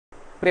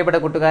പ്രിയപ്പെട്ട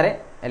കൂട്ടുകാരെ,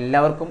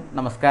 എല്ലാവർക്കും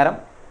നമസ്കാരം.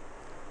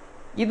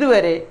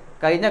 ഇതുവരെ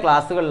കഴിഞ്ഞ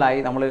ക്ലാസ്സുകളിലായി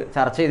നമ്മൾ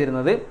ചർച്ച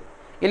ചെയ്തിരുന്നത്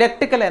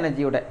ഇലക്ട്രിക്കൽ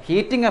എനർജിയുടെ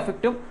ഹീറ്റിംഗ്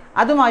എഫക്റ്റും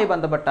അതുമായി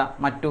ബന്ധപ്പെട്ട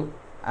മറ്റു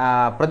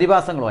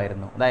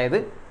പ്രതിഭാസങ്ങളുമായിരുന്നു. അതായത്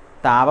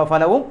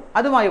താപഫലവും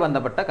അതുമായി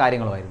ബന്ധപ്പെട്ട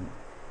കാര്യങ്ങളുമായിരുന്നു.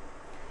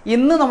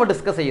 ഇന്ന് നമ്മൾ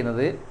ഡിസ്കസ്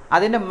ചെയ്യുന്നത്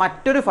അതിൻ്റെ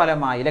മറ്റൊരു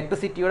ഫലമായി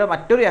ഇലക്ട്രിസിറ്റിയുടെ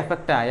മറ്റൊരു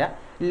എഫക്റ്റായ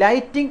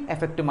ലൈറ്റിംഗ്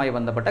എഫക്റ്റുമായി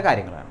ബന്ധപ്പെട്ട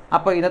കാര്യങ്ങളാണ്.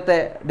 അപ്പോൾ ഇന്നത്തെ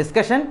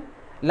discussion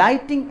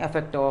lighting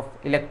effect of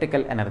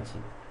electrical energy,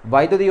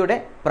 വൈദ്യുതിയുടെ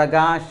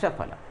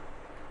പ്രകാശഫലം.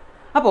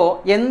 അപ്പോൾ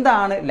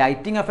എന്താണ്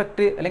ലൈറ്റിംഗ്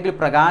എഫക്റ്റ് അല്ലെങ്കിൽ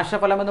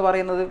പ്രകാശഫലം എന്ന്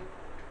പറയുന്നത്?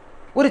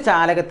 ഒരു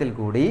ചാലകത്തിൽ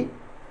കൂടി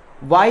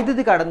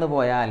വൈദ്യുതി കടന്നു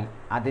പോയാൽ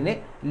അതിന്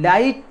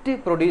ലൈറ്റ്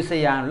പ്രൊഡ്യൂസ്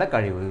ചെയ്യാനുള്ള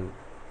കഴിവ്,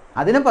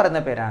 അതിന്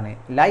പറയുന്ന പേരാണ്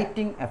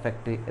ലൈറ്റിംഗ്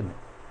എഫക്റ്റ് എന്ന്.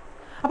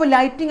 അപ്പോൾ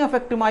ലൈറ്റിംഗ്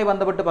എഫക്റ്റുമായി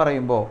ബന്ധപ്പെട്ട്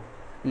പറയുമ്പോൾ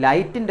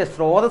ലൈറ്റിൻ്റെ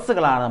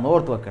സ്രോതസ്സുകളാണ് നമ്മൾ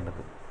ഓർത്തു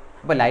വെക്കേണ്ടത്.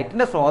 അപ്പോൾ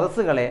ലൈറ്റിൻ്റെ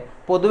സ്രോതസ്സുകളെ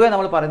പൊതുവേ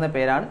നമ്മൾ പറയുന്ന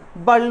പേരാണ്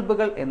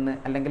ബൾബുകൾ എന്ന്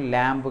അല്ലെങ്കിൽ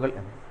ലാമ്പുകൾ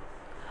എന്ന്.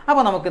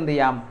 അപ്പോൾ നമുക്ക് എന്ത്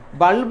ചെയ്യാം,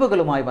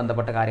 ബൾബുകളുമായി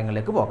ബന്ധപ്പെട്ട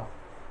കാര്യങ്ങളിലേക്ക് പോകാം.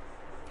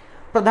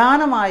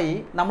 പ്രധാനമായി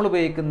നമ്മൾ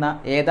ഉപയോഗിക്കുന്ന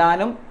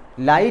ഏതാനും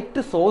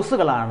ലൈറ്റ്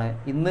സോഴ്സുകളാണ്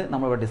ഇന്ന്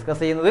നമ്മളിവിടെ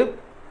ഡിസ്കസ് ചെയ്യുന്നത്.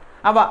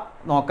 അവ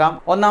നോക്കാം.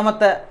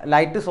 ഒന്നാമത്തെ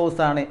ലൈറ്റ്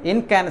സോഴ്സാണ്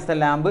ഇൻകാൻസൽ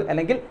ലാമ്പ്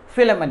അല്ലെങ്കിൽ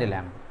ഫിലമെൻ്റ്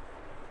ലാമ്പ്.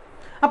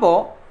 അപ്പോൾ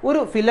ഒരു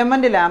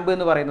ഫിലമെൻ്റ് ലാമ്പ്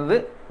എന്ന് പറയുന്നത്,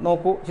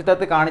 നോക്കൂ,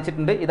 ചിത്രത്തിൽ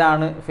കാണിച്ചിട്ടുണ്ട്.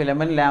 ഇതാണ്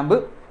ഫിലമെൻ്റ് ലാമ്പ്.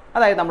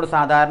 അതായത് നമ്മൾ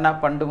സാധാരണ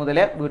പണ്ട്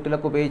മുതലേ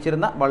വീട്ടിലൊക്കെ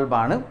ഉപയോഗിച്ചിരുന്ന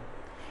ബൾബാണ്.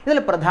 ഇതിൽ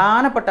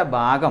പ്രധാനപ്പെട്ട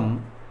ഭാഗം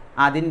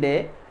അതിൻ്റെ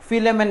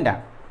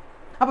ഫിലമെൻ്റാണ്.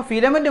 അപ്പോൾ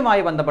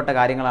ഫിലമെൻറ്റുമായി ബന്ധപ്പെട്ട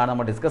കാര്യങ്ങളാണ്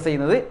നമ്മൾ ഡിസ്കസ്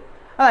ചെയ്യുന്നത്.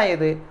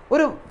 അതായത്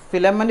ഒരു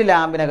ഫിലമെൻ്റ്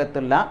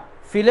ലാമ്പിനകത്തുള്ള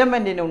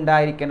ഫിലമെൻറ്റിന്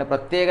ഉണ്ടായിരിക്കേണ്ട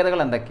പ്രത്യേകതകൾ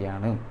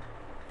എന്തൊക്കെയാണ്?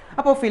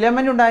 അപ്പോൾ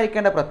ഫിലമെൻ്റ്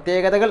ഉണ്ടായിരിക്കേണ്ട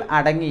പ്രത്യേകതകൾ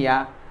അടങ്ങിയ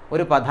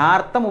ഒരു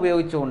പദാർത്ഥം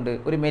ഉപയോഗിച്ചുകൊണ്ട്,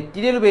 ഒരു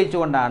മെറ്റീരിയൽ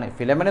ഉപയോഗിച്ചുകൊണ്ടാണ്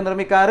ഫിലമെൻ്റ്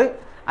നിർമ്മിക്കാറ്.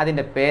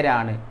 അതിൻ്റെ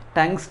പേരാണ്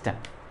ടങ്സ്റ്റൺ.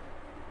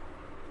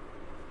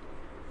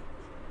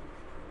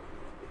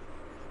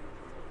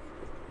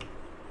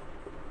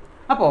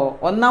 അപ്പോൾ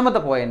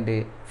ഒന്നാമത്തെ point,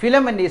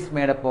 filament is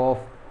made up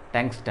of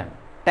tungsten.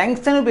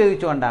 Tungsten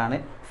ഉപയോഗിച്ചുകൊണ്ടാണ്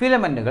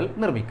ഫിലമെൻറ്റുകൾ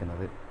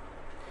നിർമ്മിക്കുന്നത്.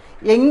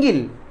 എങ്കിൽ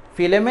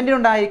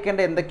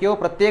ഫിലമെൻറ്റിനുണ്ടായിരിക്കേണ്ട എന്തൊക്കെയോ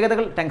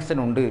പ്രത്യേകതകൾ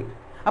ടങ്സ്റ്റനുണ്ട്.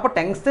 അപ്പോൾ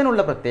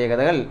ടങ്സ്റ്റനുള്ള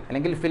പ്രത്യേകതകൾ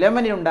അല്ലെങ്കിൽ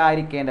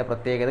ഫിലമെൻറ്റിനുണ്ടായിരിക്കേണ്ട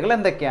പ്രത്യേകതകൾ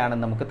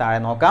എന്തൊക്കെയാണെന്ന് നമുക്ക് താഴെ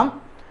നോക്കാം.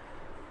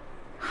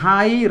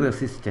 ഹൈ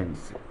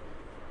റെസിസ്റ്റൻസ്,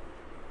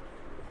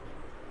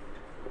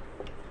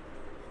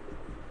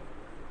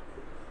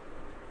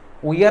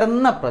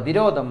 ഉയർന്ന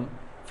പ്രതിരോധം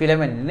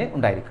ഫിലമെൻറ്റിന്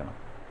ഉണ്ടായിരിക്കണം.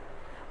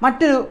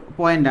 മറ്റൊരു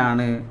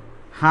പോയിൻ്റാണ്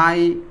ഹൈ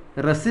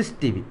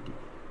റെസിസ്റ്റിവിറ്റി.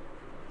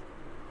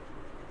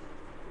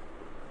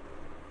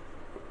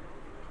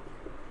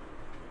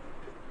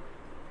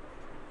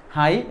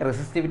 ഹൈ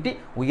റെസിസ്റ്റിവിറ്റി,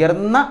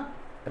 ഉയർന്ന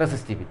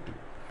റെസിസ്റ്റിവിറ്റി.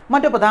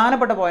 മറ്റൊരു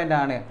പ്രധാനപ്പെട്ട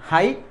പോയിൻ്റാണ്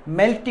ഹൈ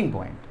മെൽറ്റിംഗ്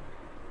പോയിൻ്റ്,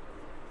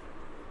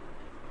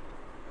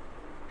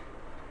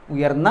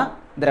 ഉയർന്ന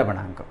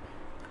ദ്രവണാങ്കം.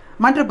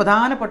 മറ്റൊരു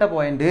പ്രധാനപ്പെട്ട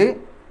പോയിൻ്റ്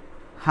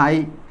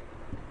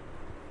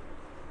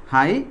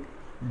ഹൈ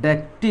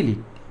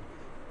ഡക്റ്റിലിറ്റി.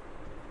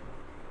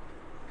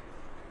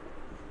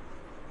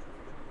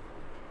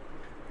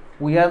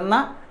 ഉയർന്ന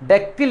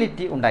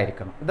ഡക്റ്റിലിറ്റി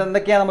ഉണ്ടായിരിക്കണം.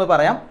 ഇതെന്തൊക്കെയാണ് നമ്മൾ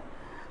പറയാം.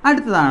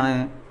 അടുത്തതാണ്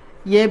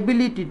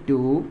ability to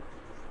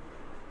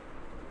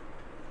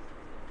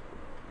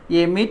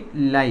emit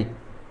light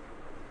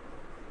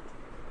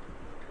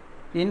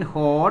in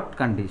hot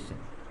condition.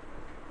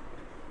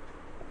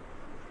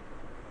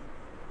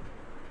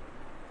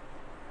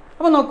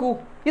 അപ്പോൾ നോക്കൂ,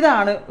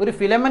 ഇതാണ് ഒരു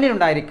ഫിലമെൻറ്റിന്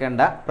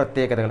ഉണ്ടായിരിക്കേണ്ട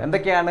പ്രത്യേകതകൾ.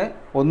 എന്തൊക്കെയാണ്?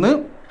 ഒന്ന്,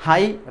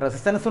 ഹൈ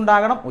റെസിസ്റ്റൻസ്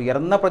ഉണ്ടാകണം,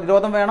 ഉയർന്ന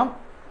പ്രതിരോധം വേണം,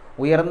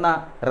 ഉയർന്ന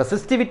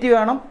റെസിസ്റ്റിവിറ്റി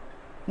വേണം.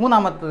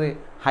 മൂന്നാമത്തത്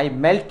ഹൈ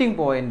മെൽറ്റിംഗ്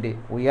പോയിൻ്റ്,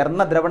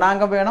 ഉയർന്ന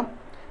ദ്രവണാങ്കം വേണം.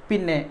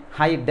 പിന്നെ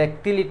ഹൈ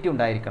ഡക്റ്റിലിറ്റി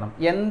ഉണ്ടായിരിക്കണം.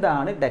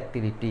 എന്താണ്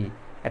ഡക്റ്റിലിറ്റി?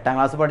 8ാം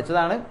ക്ലാസ്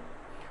പഠിച്ചതാണ്.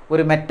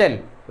 ഒരു മെറ്റൽ,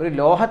 ഒരു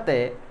ലോഹത്തെ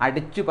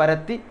അടിച്ചു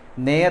പരത്തി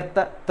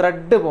നേർത്ത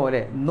ത്രെഡ്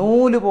പോലെ,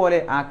 നൂല് പോലെ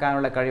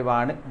ആക്കാനുള്ള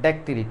കഴിവാണ്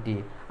ഡക്റ്റിലിറ്റി.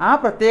 ആ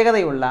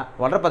പ്രത്യേകതയുള്ള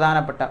വളരെ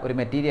പ്രധാനപ്പെട്ട ഒരു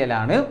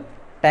മെറ്റീരിയലാണ്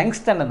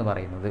ടങ്സ്റ്റൺ എന്ന്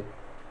പറയുന്നത്.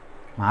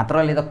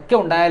 മാത്രമല്ല, ഇതൊക്കെ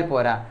ഉണ്ടായാൽ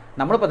പോരാ.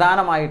 നമ്മൾ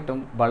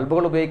പ്രധാനമായിട്ടും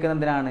ബൾബുകൾ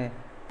ഉപയോഗിക്കുന്നതിനാണ്,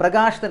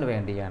 പ്രകാശത്തിന്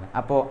വേണ്ടിയാണ്.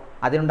 അപ്പോൾ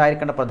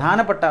അതിനുണ്ടായിരിക്കേണ്ട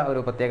പ്രധാനപ്പെട്ട ഒരു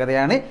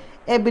പ്രത്യേകതയാണ്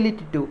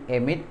ability to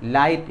emit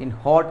light in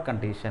hot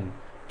condition.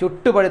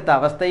 ചുട്ടുപഴുത്ത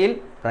അവസ്ഥയിൽ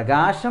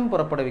പ്രകാശം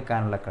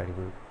പുറപ്പെടുവിക്കാനുള്ള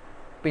കഴിവ്.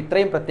 അപ്പോൾ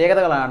ഇത്രയും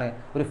പ്രത്യേകതകളാണ്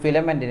ഒരു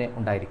ഫിലമെൻറ്റിന്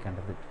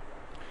ഉണ്ടായിരിക്കേണ്ടത്.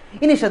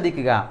 ഇനി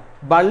ശ്രദ്ധിക്കുക,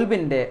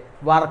 ബൾബിൻ്റെ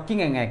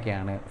വർക്കിംഗ്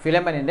എങ്ങനെയൊക്കെയാണ്,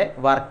 ഫിലമെൻറ്റിൻ്റെ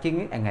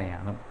വർക്കിംഗ്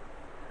എങ്ങനെയാണ്.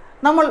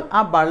 നമ്മൾ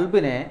ആ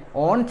ബൾബിനെ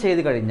ഓൺ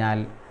ചെയ്ത് കഴിഞ്ഞാൽ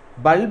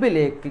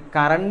ബൾബിലേക്ക്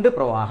കറണ്ട്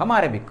പ്രവാഹം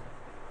ആരംഭിക്കും.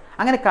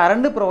 അങ്ങനെ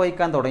കറണ്ട്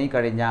പ്രവഹിക്കാൻ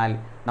തുടങ്ങിക്കഴിഞ്ഞാൽ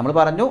നമ്മൾ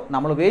പറഞ്ഞു,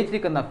 നമ്മൾ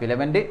ഉപയോഗിച്ചിരിക്കുന്ന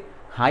ഫിലമെൻറ്റ്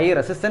ഹൈ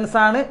റെസിസ്റ്റൻസ്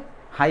ആണ്,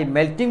 ഹൈ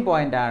മെൽറ്റിംഗ്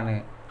പോയിൻ്റ് ആണ്,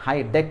 ഹൈ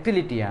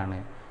ഡക്റ്റിലിറ്റിയാണ്.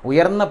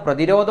 ഉയർന്ന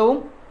പ്രതിരോധവും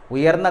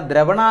ഉയർന്ന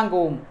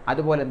ദ്രവണാങ്കവും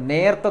അതുപോലെ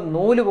നേർത്ത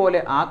നൂല് പോലെ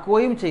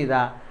ആക്കുകയും ചെയ്ത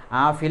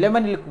ആ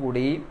ഫിലമെൻറ്റിൽ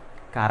കൂടി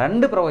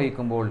കറണ്ട്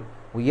പ്രവഹിക്കുമ്പോൾ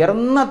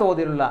ഉയർന്ന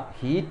തോതിലുള്ള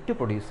ഹീറ്റ്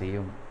പ്രൊഡ്യൂസ്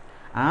ചെയ്യും.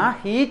 ആ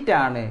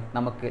ഹീറ്റാണ്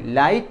നമുക്ക്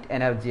ലൈറ്റ്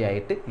എനർജി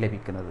ആയിട്ട്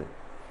ലഭിക്കുന്നത്.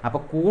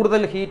 അപ്പോൾ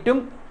കൂടുതൽ ഹീറ്റും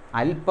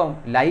അല്പം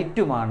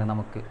ലൈറ്റുമാണ്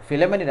നമുക്ക്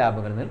ഫിലമെൻ്റ്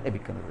ലാമ്പുകളിൽ നിന്ന്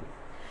ലഭിക്കുന്നത്.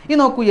 ഈ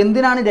നോക്കൂ,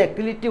 എന്തിനാണ്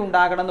ഡക്റ്റിലിറ്റി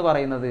ഉണ്ടാകണം എന്ന്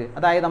പറയുന്നത്?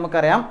 അതായത്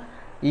നമുക്കറിയാം,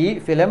 ഈ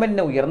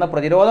ഫിലമെൻറ്റിന് ഉയർന്ന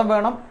പ്രതിരോധം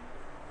വേണം,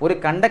 ഒരു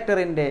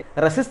കണ്ടക്ടറിൻ്റെ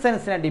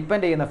റെസിസ്റ്റൻസിനെ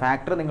ഡിപ്പെൻഡ് ചെയ്യുന്ന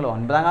ഫാക്ടർ നിങ്ങൾ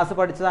 9ാം ക്ലാസ്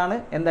പഠിച്ചതാണ്.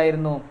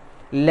 എന്തായിരുന്നു?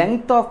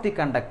 Length of the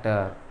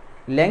conductor.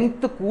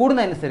 Length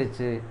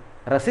കൂടുന്നതനുസരിച്ച്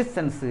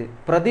resistance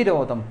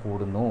പ്രതിരോധം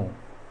കൂടുന്നു.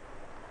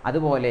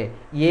 അതുപോലെ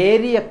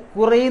ഏരിയ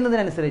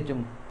കുറയുന്നതിനനുസരിച്ചും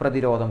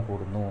പ്രതിരോധം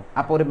കൂടുന്നു.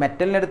 അപ്പോൾ ഒരു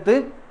മെറ്റലിനടുത്ത്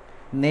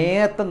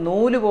നേരത്തെ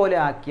നൂല് പോലെ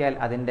ആക്കിയാൽ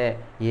അതിൻ്റെ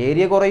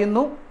ഏരിയ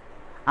കുറയുന്നു,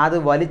 അത്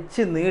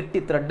വലിച്ച് നീട്ടി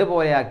ത്രെഡ്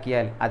പോലെ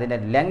ആക്കിയാൽ അതിൻ്റെ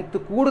ലെങ്ത്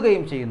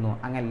കൂടുകയും ചെയ്യുന്നു.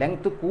 അങ്ങനെ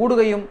ലെങ്ത്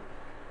കൂടുകയും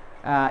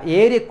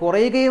ഏരിയ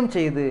കുറയുകയും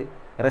ചെയ്ത്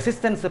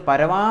റെസിസ്റ്റൻസ്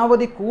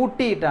പരമാവധി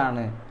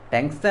കൂട്ടിയിട്ടാണ്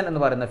ടങ്സ്റ്റൺ എന്ന്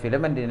പറയുന്ന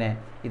ഫിലമെൻറ്റിനെ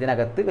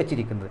ഇതിനകത്ത്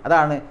വെച്ചിരിക്കുന്നത്.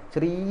 അതാണ്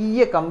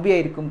ചെറിയ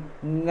കമ്പിയായിരിക്കും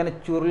ഇങ്ങനെ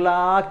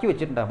ചുരുളാക്കി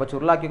വെച്ചിട്ടുണ്ടാവും. അപ്പോൾ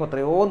ചുരുളാക്കി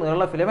എത്രയോ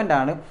നീളമുള്ള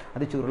ഫിലമെൻ്റാണ്,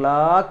 അത്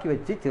ചുരുളാക്കി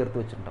വെച്ച് ചേർത്ത്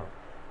വെച്ചിട്ടുണ്ടാവും.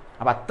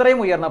 അപ്പോൾ അത്രയും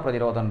ഉയർന്ന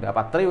പ്രതിരോധമുണ്ട്.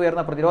 അപ്പോൾ അത്രയും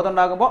ഉയർന്ന പ്രതിരോധം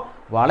ഉണ്ടാകുമ്പോൾ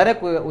വളരെ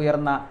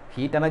ഉയർന്ന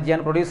ഹീറ്റ്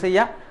എനർജിയാണ് പ്രൊഡ്യൂസ്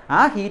ചെയ്യുക.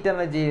 ആ ഹീറ്റ്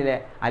എനർജിയിലെ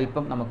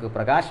അല്പം നമുക്ക്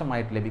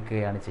പ്രകാശമായിട്ട്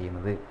ലഭിക്കുകയാണ്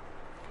ചെയ്യുന്നത്.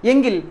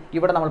 എങ്കിൽ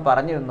ഇവിടെ നമ്മൾ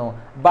പറഞ്ഞിരുന്നു,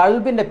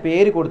 ബൾബിൻ്റെ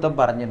പേര് കൊടുത്തും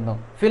പറഞ്ഞിരുന്നു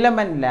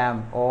ഫിലമെൻറ്റ്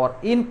ലാമ്പ് ഓർ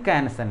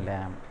ഇൻകാൻസെൻ്റ്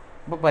ലാമ്പ്.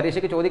 അപ്പോൾ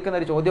പരീക്ഷയ്ക്ക് ചോദിക്കുന്ന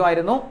ഒരു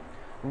ചോദ്യമായിരുന്നു,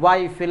 Y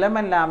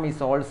filament lamp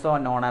is also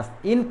known as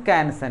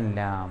ഇൻകാൻസെൻ്റ്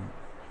lamp.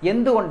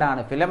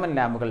 എന്തുകൊണ്ടാണ് ഫിലമെൻറ്റ്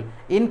ലാമ്പുകൾ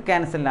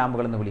ഇൻകാൻസെൻ്റ്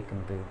ലാമ്പുകൾ എന്ന്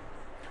വിളിക്കുന്നത്?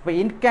 അപ്പോൾ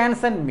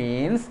ഇൻകാൻസെൻ്റ്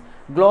മീൻസ്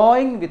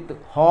ഗ്ലോയിങ് വിത്ത്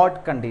ഹോട്ട്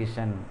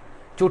കണ്ടീഷൻ.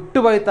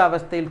 ചുട്ടുപഴുത്ത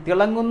അവസ്ഥയിൽ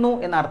തിളങ്ങുന്നു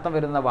എന്നർത്ഥം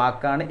വരുന്ന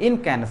വാക്കാണ്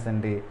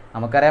ഇൻകാൻസെൻ്റ്.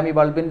 നമുക്കറിയാം ഈ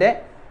ബൾബിൻ്റെ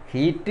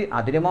ഹീറ്റ്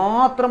അതിന്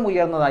മാത്രം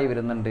ഉയർന്നതായി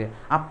വരുന്നുണ്ട്,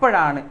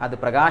 അപ്പോഴാണ് അത്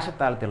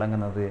പ്രകാശത്താൽ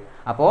തിളങ്ങുന്നത്.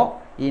 അപ്പോൾ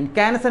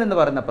ഇൻകാൻസെൻ്റ് എന്ന്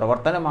പറയുന്ന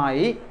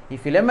പ്രവർത്തനമായി ഈ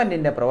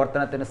ഫിലമെൻറ്റിൻ്റെ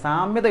പ്രവർത്തനത്തിന്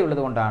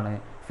സാമ്യതയുള്ളത് കൊണ്ടാണ്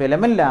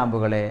ഫിലമെൻറ്റ്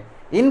ലാമ്പുകളെ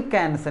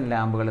ഇൻകാൻസെൻ്റ്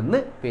ലാമ്പുകൾ എന്ന്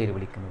പേര്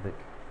വിളിക്കുന്നത്.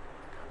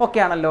 ഓക്കെ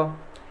ആണല്ലോ.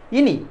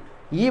 ഇനി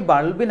ഈ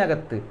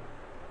ബൾബിനകത്ത്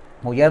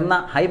ഉയർന്ന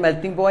ഹൈ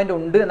മെൽറ്റിംഗ് പോയിൻ്റ്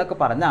ഉണ്ട് എന്നൊക്കെ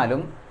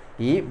പറഞ്ഞാലും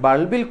ഈ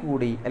ബൾബിൽ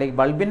കൂടി അല്ലെങ്കിൽ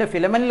ബൾബിൻ്റെ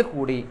ഫിലമെൻറ്റിൽ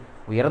കൂടി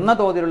ഉയർന്ന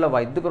തോതിലുള്ള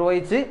വൈദ്യുതി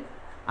പ്രവഹിച്ച്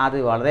അത്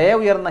വളരെ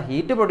ഉയർന്ന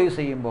ഹീറ്റ് പ്രൊഡ്യൂസ്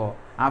ചെയ്യുമ്പോൾ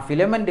ആ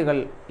ഫിലമെൻറ്റുകൾ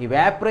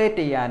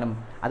ഇവാപ്പറേറ്റ് ചെയ്യാനും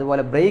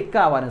അതുപോലെ ബ്രേക്ക്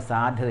ആവാനും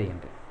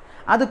സാധ്യതയുണ്ട്.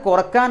 അത്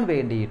കുറക്കാൻ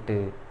വേണ്ടിയിട്ട്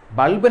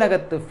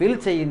ബൾബിനകത്ത് ഫിൽ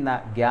ചെയ്യുന്ന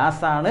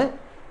ഗ്യാസാണ്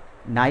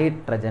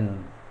നൈട്രജൻ.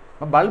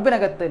 അപ്പോൾ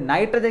ബൾബിനകത്ത്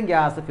നൈട്രജൻ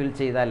ഗ്യാസ് ഫിൽ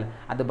ചെയ്താൽ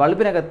അത്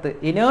ബൾബിനകത്ത്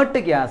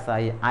ഇനേർട്ട്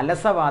ഗ്യാസായി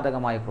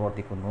അലസവാതകമായി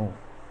പ്രവർത്തിക്കുന്നു.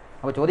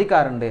 അപ്പോൾ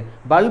ചോദിക്കാറുണ്ട്,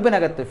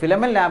 ബൾബിനകത്ത്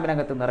ഫിലമെൻറ്റ്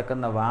ലാമ്പിനകത്ത്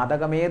നിറക്കുന്ന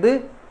വാതകമേത്,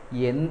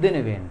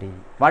 എന്തിനു വേണ്ടി?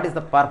 What is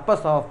the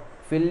purpose of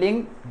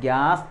filling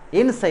gas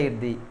inside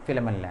the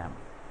filament lamp?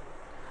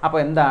 അപ്പോൾ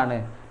എന്താണ്?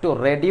 To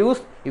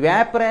reduce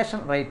evaporation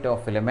rate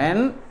of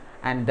filament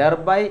and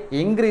ദെർബൈ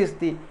increase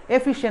the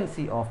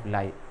efficiency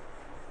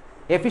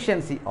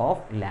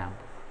of lamp.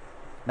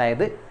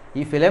 അതായത്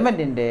ഈ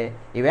ഫിലമെൻറ്റിൻ്റെ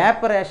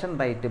ഇവാപ്പറേഷൻ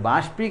റേറ്റ്,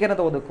 ബാഷ്പീകരണ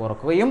തോത്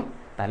കുറക്കുകയും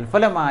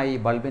തൽഫലമായി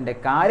ബൾബിൻ്റെ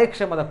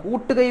കാര്യക്ഷമത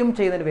കൂട്ടുകയും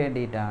ചെയ്യുന്നതിന്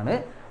വേണ്ടിയിട്ടാണ്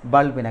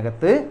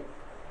ബൾബിനകത്ത്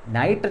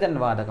നൈട്രജൻ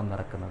വാതകം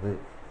നിറക്കുന്നത്.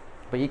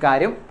 അപ്പോൾ ഈ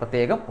കാര്യം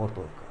പ്രത്യേകം ഓർത്തു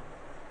വെക്കുക.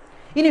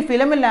 ഇനി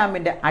ഫിലമെൻറ്റ്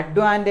ലാമ്പിൻ്റെ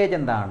അഡ്വാൻറ്റേജ്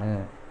എന്താണ്?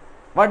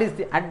 What is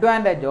the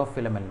advantage of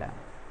filament lamp?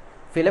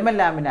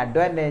 Filament ലാമ്പിൻ്റെ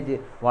advantage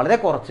വളരെ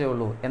കുറച്ചേ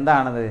ഉള്ളൂ.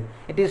 എന്താണത്?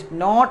 It is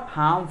not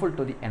harmful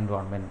to the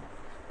environment.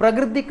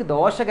 പ്രകൃതിക്ക്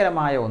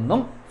ദോഷകരമായ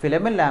ഒന്നും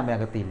ഫിലമെൻറ്റ്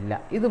ലാമ്പിനകത്ത് ഇല്ല.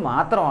 ഇത്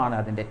മാത്രമാണ്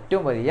അതിൻ്റെ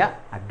ഏറ്റവും വലിയ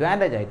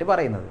അഡ്വാൻറ്റേജ് ആയിട്ട്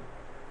പറയുന്നത്.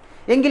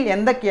 എങ്കിൽ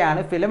എന്തൊക്കെയാണ്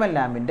ഫിലമെൻറ്റ്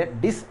ലാമ്പിൻ്റെ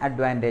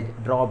ഡിസ്അഡ്വാൻറ്റേജ്,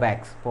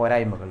 ഡ്രോബാക്സ്,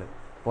 പോരായ്മകൾ?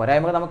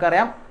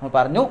 നമുക്കറിയാം, നമ്മൾ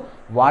പറഞ്ഞു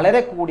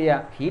വളരെ കൂടിയ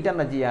ഹീറ്റ്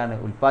എനർജിയാണ്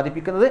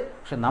ഉൽപ്പാദിപ്പിക്കുന്നത്.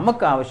 പക്ഷെ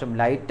നമുക്ക് ആവശ്യം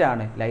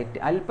ലൈറ്റാണ്, ലൈറ്റ്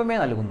അല്പമേ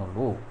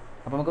നൽകുന്നുള്ളൂ.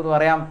 അപ്പോൾ നമുക്ക്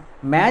പറയാം,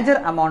 major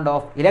amount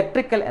of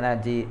electrical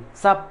energy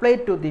supply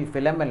to the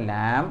filament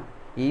lamp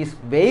is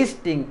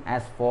wasting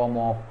as form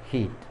of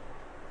heat.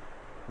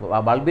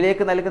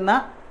 ബൾബിലേക്ക് നൽകുന്ന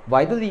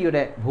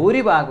വൈദ്യുതിയുടെ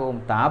ഭൂരിഭാഗവും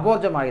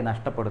താപോർജ്ജമായി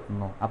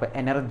നഷ്ടപ്പെടുത്തുന്നു. അപ്പോൾ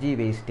എനർജി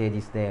വേസ്റ്റേജ്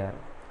ഈസ് ദെയർ.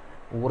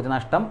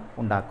 ഊർജ്ജനഷ്ടം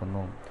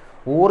ഉണ്ടാക്കുന്നു.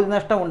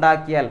 ഊർജ്ജനഷ്ടം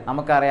ഉണ്ടാക്കിയാൽ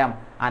നമുക്കറിയാം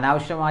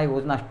അനാവശ്യമായി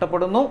ഊർജ്ജം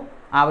നഷ്ടപ്പെടുന്നു,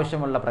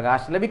 ആവശ്യമുള്ള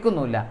പ്രകാശം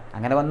ലഭിക്കുന്നില്ല.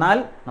 അങ്ങനെ വന്നാൽ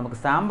നമുക്ക്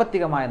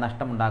സാമ്പത്തികമായ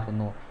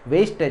നഷ്ടമുണ്ടാക്കുന്നു.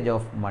 വേസ്റ്റേജ്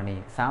ഓഫ് മണി,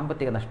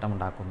 സാമ്പത്തിക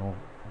നഷ്ടമുണ്ടാക്കുന്നു.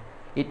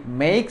 ഇറ്റ്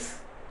മേക്സ്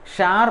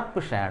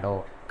ഷാർപ്പ് ഷാഡോ,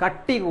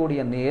 കട്ടി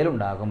കൂടിയ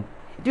നിഴലുണ്ടാകും.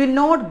 It will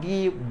not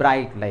give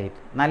bright light,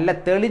 നല്ല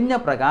തെളിഞ്ഞ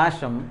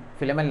പ്രകാശം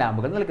ഫിലമെൻറ്റ്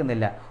ലാമ്പുകൾ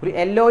നൽകുന്നില്ല. ഒരു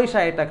യെല്ലോയിഷ്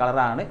ആയിട്ട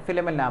കളറാണ്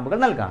ഫിലമെൻറ്റ് ലാമ്പുകൾ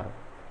നൽകാറ്.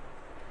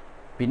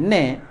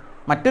 പിന്നെ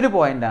മറ്റൊരു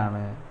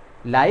പോയിൻ്റാണ്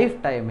ലൈഫ്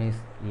ടൈം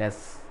ഈസ്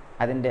ലെസ്,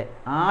 അതിൻ്റെ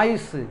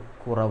ആയുസ്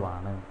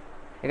കുറവാണ്.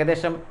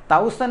 ഏകദേശം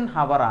 1000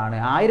 ഹവറാണ്,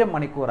 1000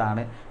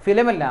 മണിക്കൂറാണ്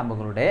ഫിലമെൻറ്റ്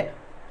ലാമ്പുകളുടെ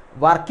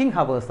വർക്കിംഗ്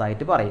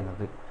ഹവേഴ്സായിട്ട്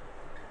പറയുന്നത്.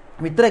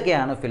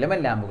 ഇത്രയൊക്കെയാണ്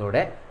ഫിലമെൻറ്റ്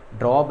ലാമ്പുകളുടെ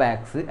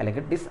ഡ്രോബാക്സ്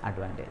അല്ലെങ്കിൽ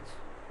ഡിസ്അഡ്വാൻറ്റേജ്.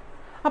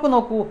 അപ്പോൾ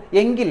നോക്കൂ,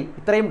 എങ്കിൽ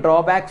ഇത്രയും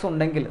ഡ്രോബാക്സ്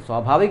ഉണ്ടെങ്കിൽ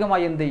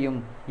സ്വാഭാവികമായി എന്ത് ചെയ്യും?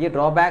 ഈ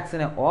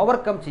ഡ്രോബാക്സിനെ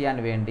ഓവർകം ചെയ്യാൻ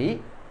വേണ്ടി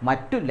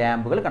മറ്റു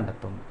ലാമ്പുകൾ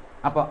കണ്ടെത്തും.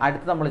 അപ്പോൾ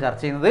അടുത്ത് നമ്മൾ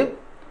ചർച്ച ചെയ്യുന്നത്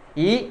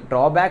ഈ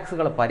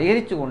ഡ്രോബാക്സുകൾ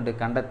പരിഹരിച്ചുകൊണ്ട്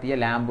കണ്ടെത്തിയ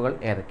ലാമ്പുകൾ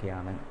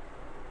ഏതൊക്കെയാണ്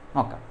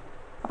നോക്കാം.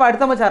 അപ്പോൾ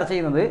അടുത്ത് നമ്മൾ ചർച്ച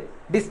ചെയ്യുന്നത്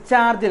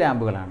ഡിസ്ചാർജ്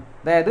ലാമ്പുകളാണ്.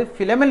 അതായത്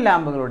ഫിലമെൻറ്റ്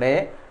ലാമ്പുകളുടെ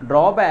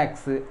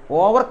ഡ്രോബാക്സ്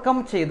ഓവർകം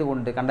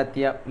ചെയ്തുകൊണ്ട്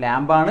കണ്ടെത്തിയ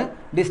ലാമ്പാണ്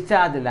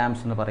ഡിസ്ചാർജ്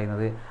ലാമ്പ്സ് എന്ന്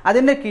പറയുന്നത്.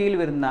 അതിൻ്റെ കീഴിൽ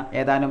വരുന്ന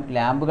ഏതാനും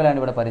ലാമ്പുകളാണ്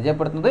ഇവിടെ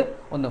പരിചയപ്പെടുത്തുന്നത്.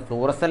 ഒന്ന്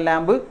ഫ്ലൂറസൻ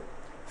ലാമ്പ്,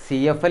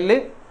 CFL,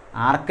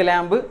 ആർക്ക്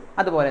ലാമ്പ്,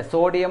 അതുപോലെ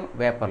സോഡിയം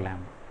വേപ്പർ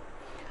ലാമ്പ്.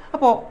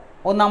 അപ്പോൾ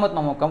ഒന്നാമത്തെ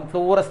നോക്കാം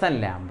ഫ്ലൂറസൻ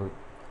ലാമ്പ്.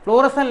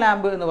 ഫ്ലൂറസൻ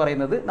ലാമ്പ് എന്ന്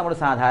പറയുന്നത് നമ്മൾ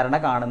സാധാരണ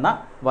കാണുന്ന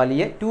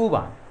വലിയ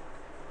ട്യൂബാണ്.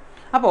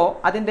 അപ്പോൾ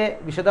അതിൻ്റെ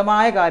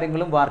വിശദമായ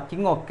കാര്യങ്ങളും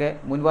വർക്കിങ്ങും ഒക്കെ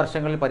മുൻ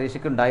വർഷങ്ങളിൽ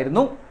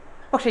പരീക്ഷയ്ക്കുണ്ടായിരുന്നു.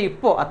 പക്ഷേ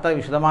ഇപ്പോൾ അത്ര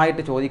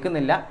വിശദമായിട്ട്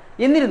ചോദിക്കുന്നില്ല.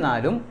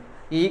 എന്നിരുന്നാലും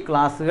ഈ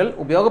ക്ലാസ്സുകൾ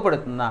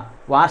ഉപയോഗപ്പെടുത്തുന്ന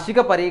വാർഷിക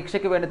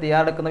പരീക്ഷയ്ക്ക് വേണ്ടി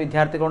തയ്യാറെടുക്കുന്ന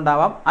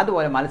വിദ്യാർത്ഥികളുണ്ടാവാം,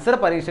 അതുപോലെ മത്സര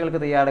പരീക്ഷകൾക്ക്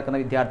തയ്യാറെടുക്കുന്ന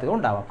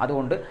വിദ്യാർത്ഥികളുണ്ടാവാം.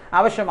 അതുകൊണ്ട്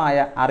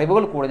ആവശ്യമായ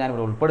അറിവുകൾ കൂടെ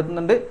ഞാനിവിടെ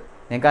ഉൾപ്പെടുത്തുന്നുണ്ട്.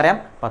 നിങ്ങൾക്കറിയാം,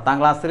 10ാം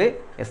ക്ലാസ്സിൽ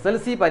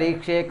SLC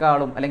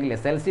പരീക്ഷയെക്കാളും അല്ലെങ്കിൽ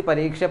SLC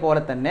പരീക്ഷ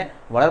പോലെ തന്നെ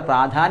വളരെ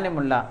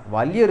പ്രാധാന്യമുള്ള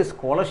വലിയൊരു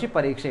സ്കോളർഷിപ്പ്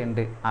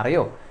പരീക്ഷയുണ്ട്.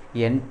 അറിയോ?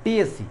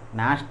 NTSC,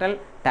 national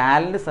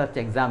talent search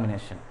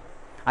examination.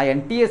 ആ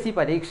NTSC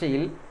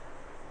പരീക്ഷയിൽ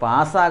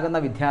പാസ്സാകുന്ന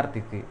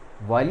വിദ്യാർത്ഥിക്ക്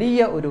വലിയ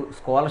ഒരു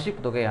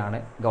സ്കോളർഷിപ്പ് തുകയാണ്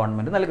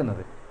ഗവൺമെൻറ്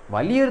നൽകുന്നത്.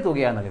 വലിയൊരു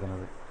തുകയാണ്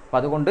നൽകുന്നത്. അപ്പോൾ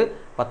അതുകൊണ്ട്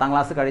 10ാം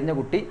ക്ലാസ് കഴിഞ്ഞ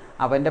കുട്ടി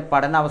അവൻ്റെ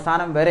പഠന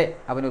അവസാനം വരെ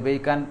അവന്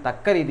ഉപയോഗിക്കാൻ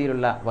തക്ക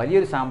രീതിയിലുള്ള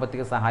വലിയൊരു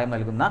സാമ്പത്തിക സഹായം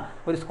നൽകുന്ന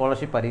ഒരു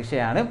സ്കോളർഷിപ്പ്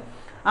പരീക്ഷയാണ്.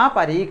 ആ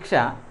പരീക്ഷ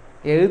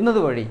എഴുതുന്നത്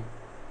വഴി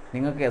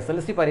നിങ്ങൾക്ക്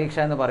SLC പരീക്ഷ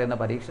എന്ന് പറയുന്ന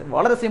പരീക്ഷ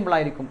വളരെ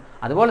സിമ്പിളായിരിക്കും.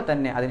 അതുപോലെ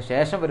തന്നെ അതിന്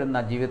ശേഷം വരുന്ന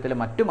ജീവിതത്തിലെ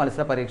മറ്റു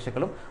മത്സര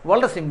പരീക്ഷകളും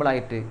വളരെ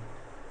സിമ്പിളായിട്ട്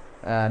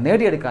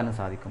നേടിയെടുക്കാനും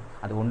സാധിക്കും.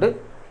 അതുകൊണ്ട്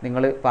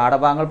നിങ്ങൾ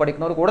പാഠഭാഗങ്ങൾ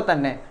പഠിക്കുന്നവർ കൂടെ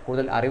തന്നെ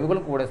കൂടുതൽ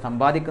അറിവുകളും കൂടെ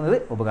സമ്പാദിക്കുന്നത്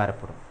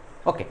ഉപകാരപ്പെടും.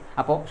 ഓക്കെ,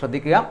 അപ്പോൾ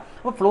ശ്രദ്ധിക്കുക.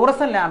 അപ്പോൾ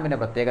ഫ്ലൂറസൻ ലാമ്പിൻ്റെ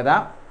പ്രത്യേകത,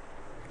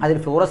 അതിൽ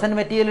ഫ്ലൂറസൻ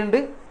മെറ്റീരിയൽ ഉണ്ട്,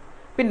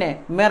 പിന്നെ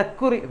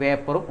മെർക്കുറി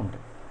വേപ്പറും ഉണ്ട്.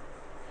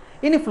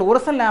 ഇനി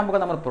ഫ്ലൂറസൻ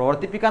ലാമ്പുകൾ നമ്മൾ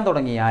പ്രവർത്തിപ്പിക്കാൻ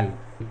തുടങ്ങിയാൽ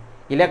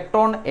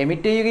ഇലക്ട്രോൺ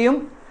എമിറ്റ് ചെയ്യുകയും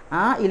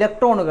ആ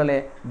ഇലക്ട്രോണുകളെ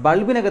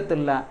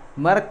ബൾബിനകത്തുള്ള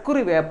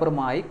മെർക്കുറി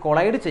വേപ്പറുമായി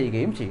കൊളൈഡ്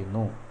ചെയ്യുകയും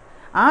ചെയ്യുന്നു.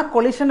 ആ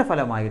കൊളിഷൻ്റെ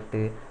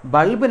ഫലമായിട്ട്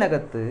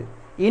ബൾബിനകത്ത്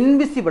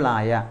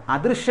ഇൻവിസിബിളായ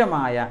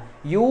അദൃശ്യമായ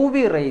UV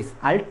റേസ്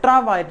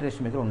അൾട്രാവയലറ്റ്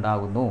രശ്മികൾ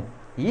ഉണ്ടാകുന്നു.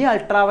 ഈ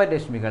അൾട്രാവയലറ്റ്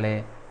രശ്മികളെ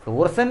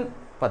ഫ്ലൂറസൻ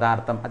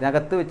പദാർത്ഥം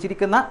അതിനകത്ത്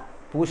വെച്ചിരിക്കുന്ന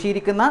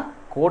പൂശിയിരിക്കുന്ന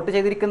കോട്ട്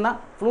ചെയ്തിരിക്കുന്ന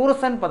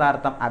ഫ്ലൂറസൻ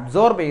പദാർത്ഥം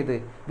അബ്സോർബ് ചെയ്ത്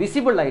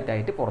വിസിബിൾ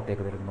ലൈറ്റായിട്ട്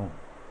പുറത്തേക്ക് തരുന്നു.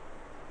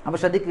 അപ്പോൾ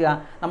ശ്രദ്ധിക്കുക,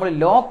 നമ്മൾ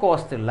ലോ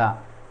കോസ്റ്റുള്ള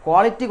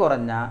ക്വാളിറ്റി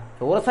കുറഞ്ഞ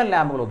ഫ്ലൂറസൻ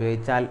ലാമ്പുകൾ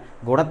ഉപയോഗിച്ചാൽ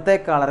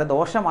ഗുണത്തേക്കാൾ വളരെ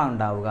ദോഷമാണ്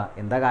ഉണ്ടാവുക.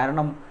 എന്താ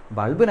കാരണം?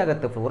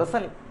 ബൾബിനകത്ത്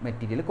ഫ്ലൂറസൻ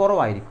മെറ്റീരിയൽ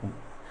കുറവായിരിക്കും.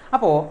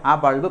 അപ്പോൾ ആ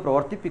ബൾബ്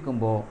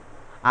പ്രവർത്തിപ്പിക്കുമ്പോൾ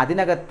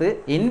അതിനകത്ത്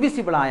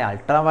ഇൻവിസിബിളായ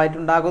അൾട്രാവയലറ്റ്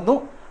ഉണ്ടാകുന്നു.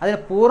 അതിനെ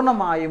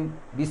പൂർണ്ണമായും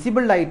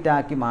വിസിബിൾ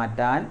ലൈറ്റാക്കി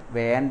മാറ്റാൻ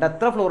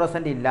വേണ്ടത്ര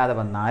ഫ്ലൂറസൻ്റ് ഇല്ലാതെ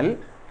വന്നാൽ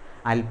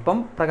അല്പം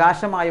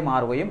പ്രകാശമായി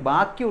മാറുകയും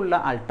ബാക്കിയുള്ള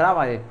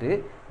അൾട്രാവയലറ്റ്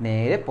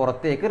നേരെ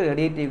പുറത്തേക്ക്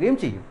റേഡിയേറ്റ് ചെയ്യുകയും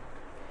ചെയ്യും.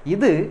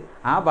 ഇത്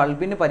ആ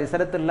ബൾബിന്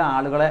പരിസരത്തുള്ള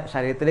ആളുകളെ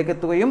ശരീരത്തിലേക്ക്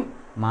എത്തുകയും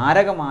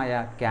മാരകമായ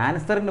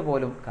ക്യാൻസറിന്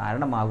പോലും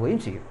കാരണമാവുകയും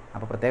ചെയ്യും.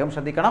 അപ്പോൾ പ്രത്യേകം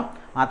ശ്രദ്ധിക്കണം.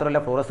 മാത്രമല്ല,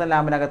 ഫ്ലൂറസൻ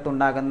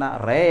ലാമ്പിനകത്തുണ്ടാകുന്ന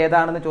റേ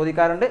ഏതാണെന്ന്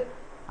ചോദിക്കാറുണ്ട്.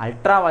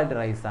 അൾട്രാവയലറ്റ്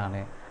റേസ്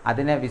ആണ്.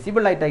 അതിനെ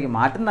വിസിബിൾ ലൈറ്റാക്കി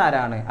മാറ്റുന്ന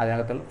ആരാണ്?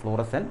 അതിനകത്തുള്ള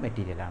ഫ്ലൂറസൻ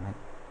മെറ്റീരിയലാണ്.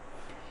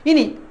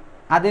 ഇനി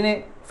അതിന്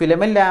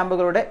ഫിലമെൻ്റ്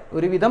ലാമ്പുകളുടെ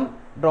ഒരുവിധം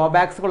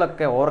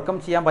ഡ്രോബാക്സുകളൊക്കെ ഓവർകം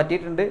ചെയ്യാൻ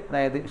പറ്റിയിട്ടുണ്ട്.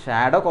 അതായത്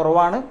ഷാഡോ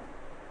കുറവാണ്,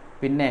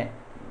 പിന്നെ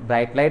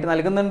ബ്രൈറ്റ് ലൈറ്റ്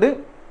നൽകുന്നുണ്ട്,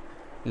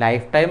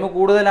 ലൈഫ് ടൈം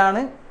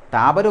കൂടുതലാണ്,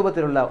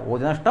 താപരൂപത്തിലുള്ള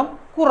ഊർജ്ജനഷ്ടം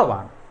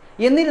കുറവാണ്.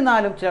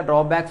 എന്നിരുന്നാലും ചില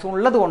ഡ്രോബാക്സ്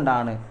ഉള്ളത്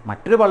കൊണ്ടാണ്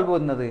മറ്റൊരു ബൾബ്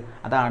വന്നത്.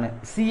 അതാണ്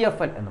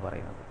CFL എന്ന്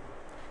പറയുന്നത്.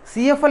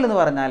 CFL എന്ന്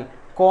പറഞ്ഞാൽ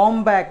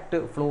കോമ്പാക്റ്റ്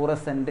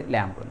ഫ്ലൂറസെൻ്റ്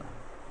ലാമ്പ് എന്നാണ്.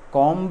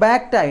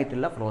 കോമ്പാക്റ്റ്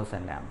ആയിട്ടുള്ള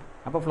ഫ്ലൂറസെൻ്റ് ലാമ്പ്.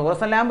 അപ്പോൾ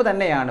ഫ്ലൂറസെൻ്റ് ലാമ്പ്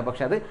തന്നെയാണ്,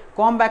 പക്ഷെ അത്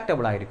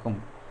കോമ്പാക്റ്റബിൾ ആയിരിക്കും.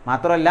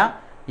 മാത്രമല്ല,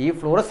 ഈ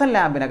ഫ്ലൂറസെൻ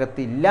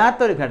ലാമ്പിനകത്ത്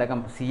ഇല്ലാത്തൊരു ഘടകം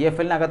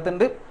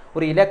CFLനകത്തുണ്ട്.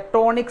 ഒരു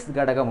ഇലക്ട്രോണിക്സ്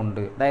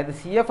ഘടകമുണ്ട്. അതായത്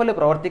CFL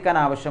പ്രവർത്തിക്കാൻ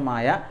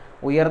ആവശ്യമായ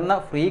ഉയർന്ന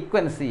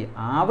ഫ്രീക്വൻസി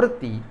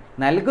ആവൃത്തി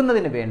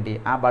നൽകുന്നതിന് വേണ്ടി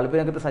ആ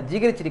ബൾബിനകത്ത്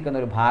സജ്ജീകരിച്ചിരിക്കുന്ന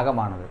ഒരു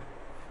ഭാഗമാണത്.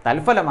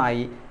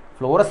 തൽഫലമായി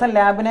ഫ്ലൂറസെൻ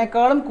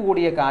ലാമ്പിനേക്കാളും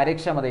കൂടിയ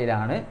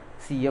കാര്യക്ഷമതയിലാണ്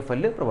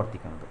CFL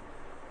പ്രവർത്തിക്കുന്നത്.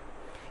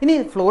 ഇനി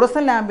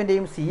ഫ്ലൂറസെൻ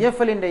ലാമ്പിൻ്റെയും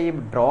CFLൻ്റെയും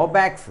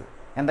ഡ്രോബാക്സ്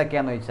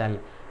എന്തൊക്കെയാണെന്ന് വെച്ചാൽ,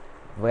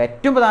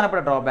 ഏറ്റവും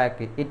പ്രധാനപ്പെട്ട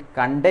ഡ്രോബാക്ക്, ഇറ്റ്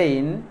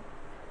കണ്ടെയ്ൻ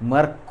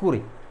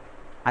മെർക്കുറി.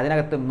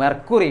 അതിനകത്ത്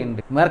മെർക്കുറി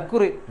ഉണ്ട്.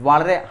 മെർക്കുറി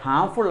വളരെ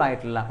ഹാംഫുൾ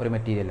ആയിട്ടുള്ള ഒരു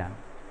മെറ്റീരിയലാണ്.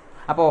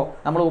 അപ്പോൾ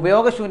നമ്മൾ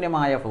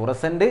ഉപയോഗശൂന്യമായ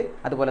ഫ്ലൂറസെൻ്റ്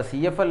അതുപോലെ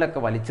CFL ഒക്കെ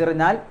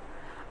വലിച്ചെറിഞ്ഞാൽ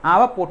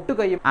അവ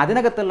പൊട്ടുകയും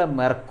അതിനകത്തുള്ള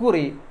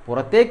മെർക്കുറി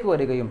പുറത്തേക്ക്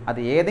വരികയും അത്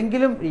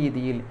ഏതെങ്കിലും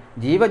രീതിയിൽ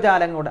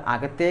ജീവജാലങ്ങളുടെ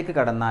അകത്തേക്ക്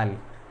കടന്നാൽ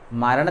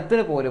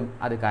മരണത്തിന് പോലും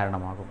അത്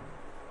കാരണമാകും.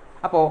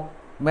 അപ്പോൾ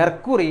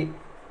മെർക്കുറി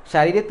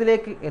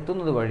ശരീരത്തിലേക്ക്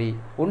എത്തുന്നത് വഴി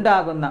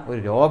ഉണ്ടാകുന്ന ഒരു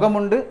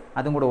രോഗമുണ്ട്.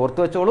 അതും കൂടെ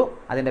ഓർത്തു വെച്ചോളൂ.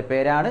 അതിൻ്റെ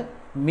പേരാണ്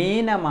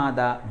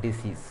മീനമാത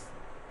ഡിസീസ്.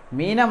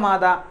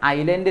 മീനമാത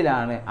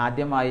ഐലൻഡിലാണ്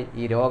ആദ്യമായി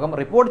ഈ രോഗം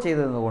റിപ്പോർട്ട്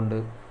ചെയ്തതുകൊണ്ട്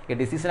ഈ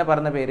ഡിസീസിനെ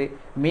പറഞ്ഞ പേര്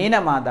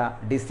മീനമാത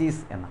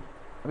ഡിസീസ് എന്നാണ്.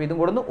 അപ്പോൾ ഇതും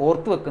കൂടെ ഒന്ന്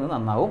ഓർത്തു വെക്കുന്നത്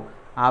നന്നാവും.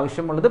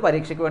 ആവശ്യമുള്ളത്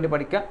പരീക്ഷയ്ക്ക് വേണ്ടി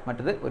പഠിക്കുക,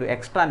 മറ്റത് ഒരു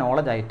എക്സ്ട്രാ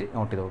നോളജായിട്ട്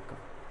നോട്ട് ചെയ്ത് വെക്കുക.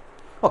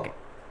 ഓക്കെ,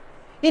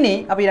 ഇനി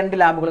അപ്പോൾ ഈ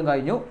 2 ലാമ്പുകളും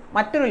കഴിഞ്ഞു.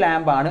 മറ്റൊരു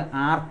ലാമ്പാണ്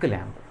ആർക്ക്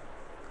ലാമ്പ്.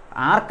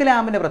 ആർക്ക്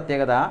ലാമ്പിൻ്റെ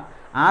പ്രത്യേകത,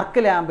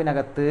 ആർക്ക്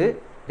ലാമ്പിനകത്ത്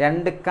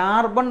 2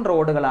 കാർബൺ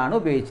റോഡുകളാണ്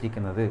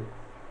ഉപയോഗിച്ചിരിക്കുന്നത്.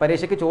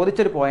 പരീക്ഷയ്ക്ക്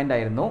ചോദിച്ചൊരു പോയിൻ്റ്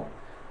ആയിരുന്നു,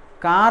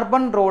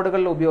 കാർബൺ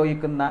റോഡുകളിൽ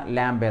ഉപയോഗിക്കുന്ന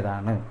ലാമ്പ്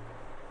ഏതാണ്?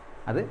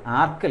 അത്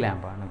ആർക്ക്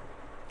ലാമ്പാണ്.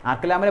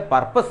 ആർക്ക് ലാമ്പിൻ്റെ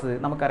പർപ്പസ്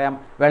നമുക്കറിയാം.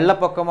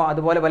 വെള്ളപ്പൊക്കമോ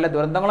അതുപോലെ വല്ല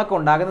ദുരന്തങ്ങളൊക്കെ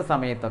ഉണ്ടാകുന്ന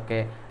സമയത്തൊക്കെ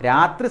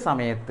രാത്രി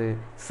സമയത്ത്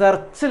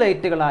സെർച്ച്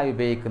ലൈറ്റുകളായി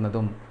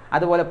ഉപയോഗിക്കുന്നതും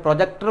അതുപോലെ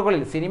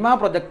പ്രൊജക്ടറുകളിൽ സിനിമാ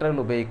പ്രൊജക്ടറുകൾ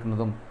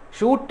ഉപയോഗിക്കുന്നതും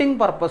ഷൂട്ടിംഗ്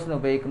പർപ്പസിന്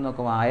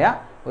ഉപയോഗിക്കുന്നതുമായ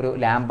ഒരു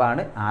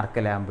ലാമ്പാണ്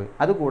ആർക്ക് ലാമ്പ്.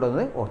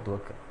 അതുകൂടാതെ ഓർത്തു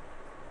വെക്കുക.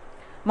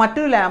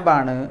 മറ്റൊരു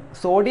ലാമ്പാണ്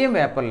സോഡിയം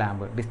വേപ്പർ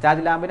ലാമ്പ്.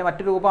 ഡിസ്ചാർജ് ലാമ്പിൻ്റെ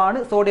മറ്റൊരു രൂപമാണ്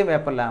സോഡിയം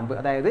വേപ്പർ ലാമ്പ്.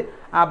 അതായത്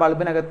ആ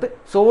ബൾബിനകത്ത്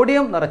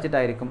സോഡിയം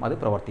നിറച്ചിട്ടായിരിക്കും അത്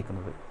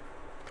പ്രവർത്തിക്കുന്നത്.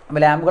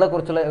 അപ്പോൾ ലാമ്പുകളെ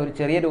കുറിച്ചുള്ള ഒരു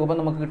ചെറിയ രൂപം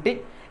നമുക്ക് കിട്ടി.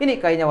 ഇനി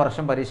കഴിഞ്ഞ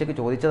വർഷം പരീക്ഷയ്ക്ക്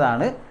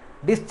ചോദിച്ചതാണ്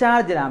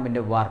ഡിസ്ചാർജ്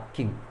ലാമ്പിൻ്റെ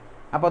വർക്കിംഗ്.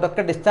 അപ്പോൾ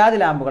അതൊക്കെ ഡിസ്ചാർജ്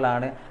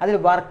ലാമ്പുകളാണ്. അതിൽ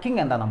വർക്കിംഗ്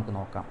എന്താ നമുക്ക്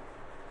നോക്കാം.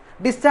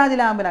 ഡിസ്ചാർജ്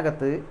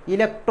ലാമ്പിനകത്ത്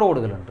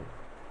ഇലക്ട്രോഡുകളുണ്ട്.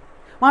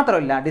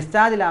 മാത്രമല്ല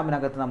ഡിസ്ചാർജ്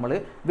ലാമ്പിനകത്ത് നമ്മൾ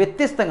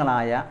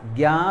വ്യത്യസ്തങ്ങളായ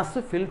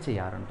ഗ്യാസ് ഫിൽ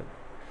ചെയ്യാറുണ്ട്.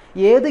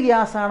 ഏത്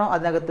ഗ്യാസാണോ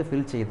അതിനകത്ത്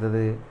ഫിൽ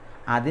ചെയ്തത്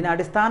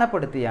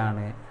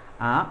അതിനടിസ്ഥാനപ്പെടുത്തിയാണ്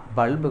ആ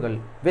ബൾബുകൾ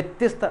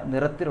വ്യത്യസ്ത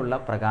നിറത്തിലുള്ള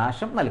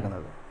പ്രകാശം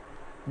നൽകുന്നത്.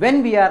 When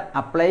we R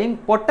applying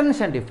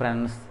potential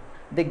difference,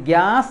 the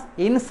gas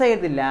inside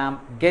the lamp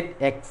get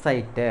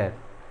excited.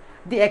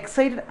 The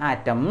excited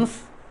atoms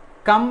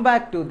come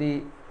back to the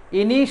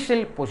initial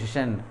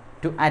position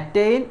to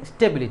attain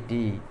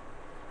stability.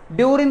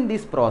 During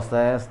this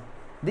process,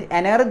 the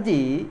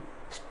energy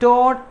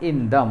stored in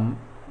them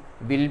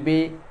will be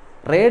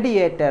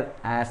radiated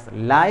as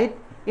light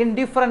in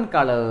different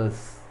colors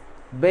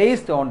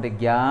based on the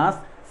gas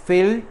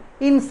filled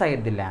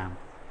inside the lamp.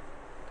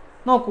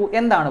 നോക്കൂ,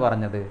 എന്താണ്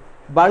പറഞ്ഞത്?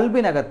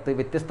 ബൾബിനകത്ത്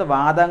വ്യത്യസ്ത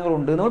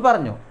വാതകങ്ങളുണ്ട് എന്ന്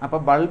പറഞ്ഞു. അപ്പോൾ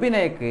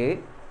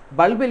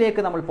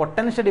ബൾബിലേക്ക് നമ്മൾ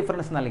potential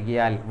difference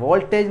നൽകിയാൽ,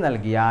 voltage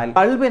നൽകിയാൽ,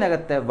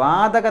 ബൾബിനകത്തെ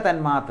വാതക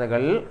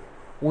തന്മാത്രകൾ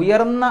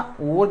ഉയർന്ന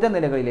ഊർജ്ജ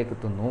നിലകളിലേക്ക്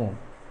എത്തുന്നു.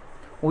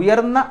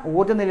 ഉയർന്ന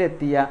ഊർജ്ജ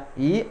നിലയിലെത്തിയ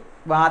ഈ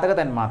വാതക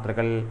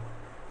തന്മാത്രകൾ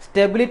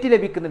സ്റ്റെബിലിറ്റി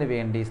ലഭിക്കുന്നതിന്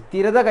വേണ്ടി,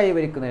 സ്ഥിരത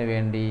കൈവരിക്കുന്നതിന്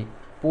വേണ്ടി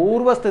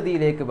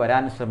പൂർവ്വസ്ഥിതിയിലേക്ക്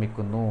വരാൻ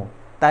ശ്രമിക്കുന്നു.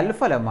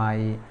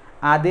 തൽഫലമായി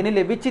അതിന്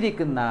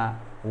ലഭിച്ചിരിക്കുന്ന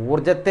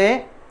ഊർജത്തെ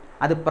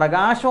അത്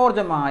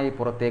പ്രകാശോർജ്ജമായി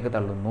പുറത്തേക്ക്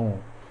തള്ളുന്നു.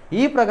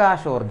 ഈ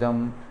പ്രകാശോർജ്ജം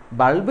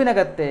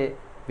ബൾബിനകത്തെ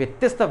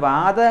വ്യത്യസ്ത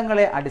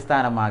വാതകങ്ങളെ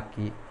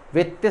അടിസ്ഥാനമാക്കി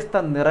വ്യത്യസ്ത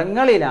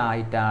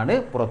നിറങ്ങളിലായിട്ടാണ്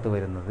പുറത്തു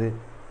വരുന്നത്.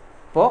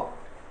 അപ്പോൾ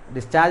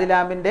ഡിസ്ചാർജ്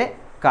ലാമ്പിൻ്റെ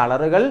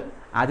കളറുകൾ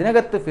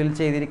അതിനകത്ത് ഫിൽ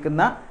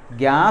ചെയ്തിരിക്കുന്ന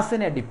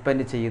ഗ്യാസിനെ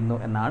ഡിപ്പെൻഡ് ചെയ്യുന്നു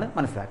എന്നാണ്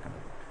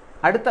മനസ്സിലാക്കേണ്ടത്.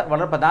 അടുത്ത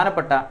വളരെ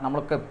പ്രധാനപ്പെട്ട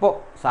നമ്മൾക്ക് ഇപ്പോൾ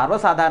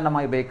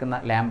സർവ്വസാധാരണമായി ഉപയോഗിക്കുന്ന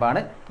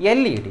ലാമ്പാണ്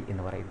LED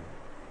എന്ന് പറയുന്നത്.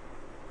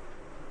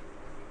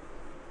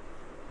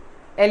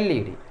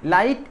 LED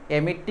ലൈറ്റ്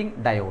എമിറ്റിംഗ്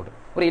ഡയോഡ്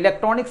ഒരു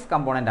ഇലക്ട്രോണിക്സ്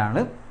കമ്പോണൻ്റ്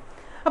ആണ്.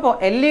 അപ്പോൾ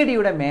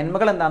LED-യുടെ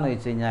മേന്മകൾ എന്താണെന്ന്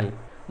വെച്ച് കഴിഞ്ഞാൽ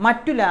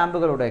മറ്റു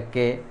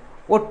ലാമ്പുകളുടെയൊക്കെ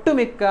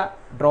ഒട്ടുമിക്ക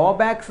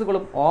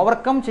ഡ്രോബാക്സുകളും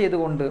ഓവർകം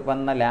ചെയ്തുകൊണ്ട്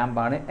വന്ന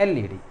ലാമ്പാണ്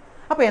LED.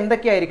 അപ്പോൾ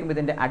എന്തൊക്കെയായിരിക്കും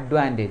ഇതിൻ്റെ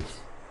advantage?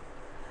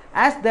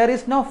 As there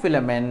is no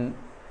filament,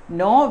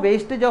 no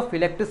wastage of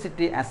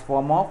electricity as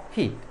form of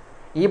heat.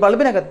 ഈ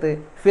ബൾബിനകത്ത്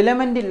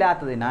ഫിലമെൻ്റ്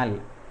ഇല്ലാത്തതിനാൽ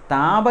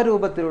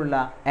താപരൂപത്തിലുള്ള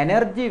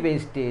എനർജി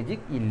വേസ്റ്റേജ്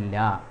ഇല്ല.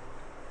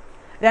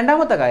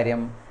 രണ്ടാമത്തെ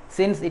കാര്യം,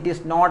 since it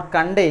is not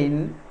contain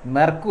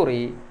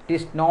mercury, it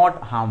is not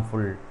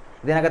harmful.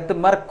 ഇതിനകത്ത്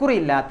മെർക്കുറി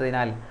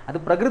ഇല്ലാത്തതിനാൽ അത്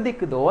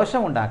പ്രകൃതിക്ക്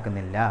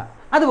ദോഷമുണ്ടാക്കുന്നില്ല.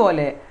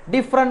 അതുപോലെ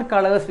different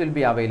colours will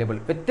be available.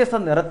 വ്യത്യസ്ത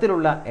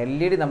നിറത്തിലുള്ള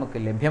LED നമുക്ക്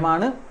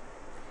ലഭ്യമാണ്.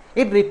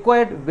 It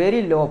required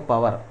very low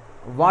power,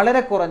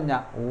 വളരെ കുറഞ്ഞ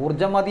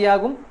ഊർജ്ജം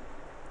മതിയാകും.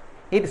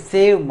 ഇറ്റ്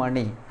സേവ്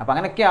മണി. അപ്പോൾ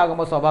അങ്ങനെയൊക്കെ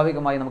ആകുമ്പോൾ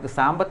സ്വാഭാവികമായി നമുക്ക്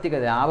സാമ്പത്തിക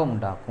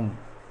ലാഭമുണ്ടാക്കും.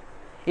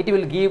 It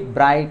will give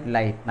bright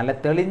light, നല്ല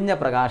തെളിഞ്ഞ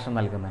പ്രകാശം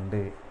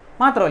നൽകുന്നുണ്ട്.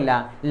 മാത്രമല്ല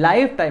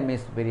life time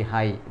is very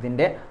high,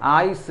 ഇതിൻ്റെ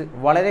ആയുസ്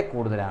വളരെ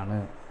കൂടുതലാണ്.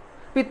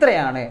 അപ്പോൾ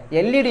ഇത്രയാണ്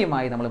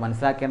LED-യുമായി നമ്മൾ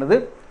മനസ്സിലാക്കേണ്ടത്.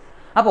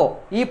 അപ്പോൾ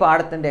ഈ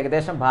പാഠത്തിൻ്റെ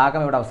ഏകദേശം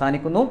ഭാഗം ഇവിടെ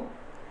അവസാനിക്കുന്നു.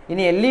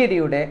 ഇനി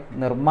LED-യുടെ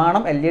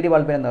നിർമ്മാണം, LED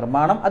ബൾബിൻ്റെ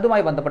നിർമ്മാണം,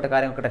 അതുമായി ബന്ധപ്പെട്ട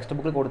കാര്യങ്ങളൊക്കെ ടെക്സ്റ്റ്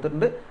ബുക്കിൽ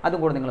കൊടുത്തിട്ടുണ്ട്. അതും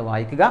കൂടെ നിങ്ങൾ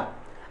വായിക്കുക.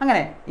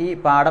 അങ്ങനെ ഈ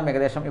പാഠം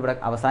ഏകദേശം ഇവിടെ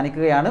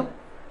അവസാനിക്കുകയാണ്.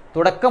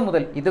 തുടക്കം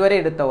മുതൽ ഇതുവരെ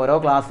എടുത്ത ഓരോ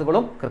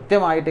ക്ലാസ്സുകളും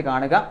കൃത്യമായിട്ട്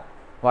കാണുക.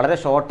 വളരെ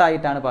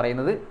ഷോർട്ടായിട്ടാണ്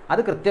പറയുന്നത്.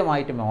 അത്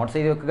കൃത്യമായിട്ട് നോട്ട്സ്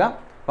ചെയ്ത് വെക്കുക.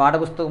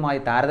 പാഠപുസ്തകവുമായി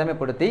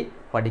താരതമ്യപ്പെടുത്തി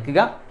പഠിക്കുക.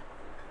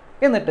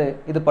 എന്നിട്ട്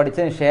ഇത്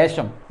പഠിച്ചതിന്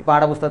ശേഷം ഈ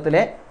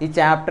പാഠപുസ്തകത്തിലെ ഈ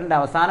ചാപ്റ്ററിൻ്റെ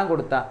അവസാനം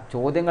കൊടുത്ത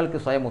ചോദ്യങ്ങൾക്ക്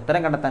സ്വയം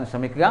ഉത്തരം കണ്ടെത്താൻ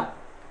ശ്രമിക്കുക.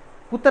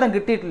 ഉത്തരം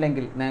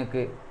കിട്ടിയിട്ടില്ലെങ്കിൽ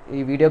നിങ്ങൾക്ക്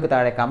ഈ വീഡിയോക്ക്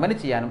താഴെ കമൻറ്റ്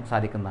ചെയ്യാനും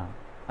സാധിക്കുന്നതാണ്.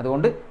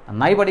 അതുകൊണ്ട്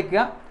നന്നായി പഠിക്കുക.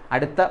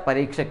 അടുത്ത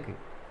പരീക്ഷയ്ക്ക്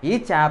ഈ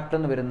ചാപ്റ്ററിൽ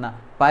നിന്ന് വരുന്ന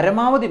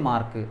പരമാവധി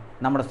മാർക്ക്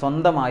നമ്മുടെ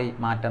സ്വന്തമായി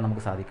മാറ്റാൻ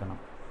നമുക്ക് സാധിക്കണം.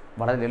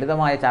 വളരെ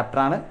ലളിതമായ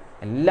ചാപ്റ്ററാണ്.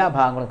 എല്ലാ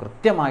ഭാഗങ്ങളും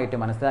കൃത്യമായിട്ട്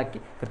മനസ്സിലാക്കി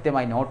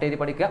കൃത്യമായി നോട്ട് ചെയ്ത്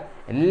പഠിക്കുക.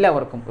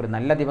 എല്ലാവർക്കും ഒരു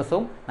നല്ല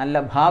ദിവസവും നല്ല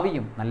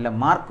ഭാവിയും നല്ല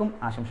മാർക്കും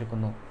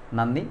ആശംസിക്കുന്നു.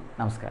 നന്ദി,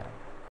 നമസ്കാരം.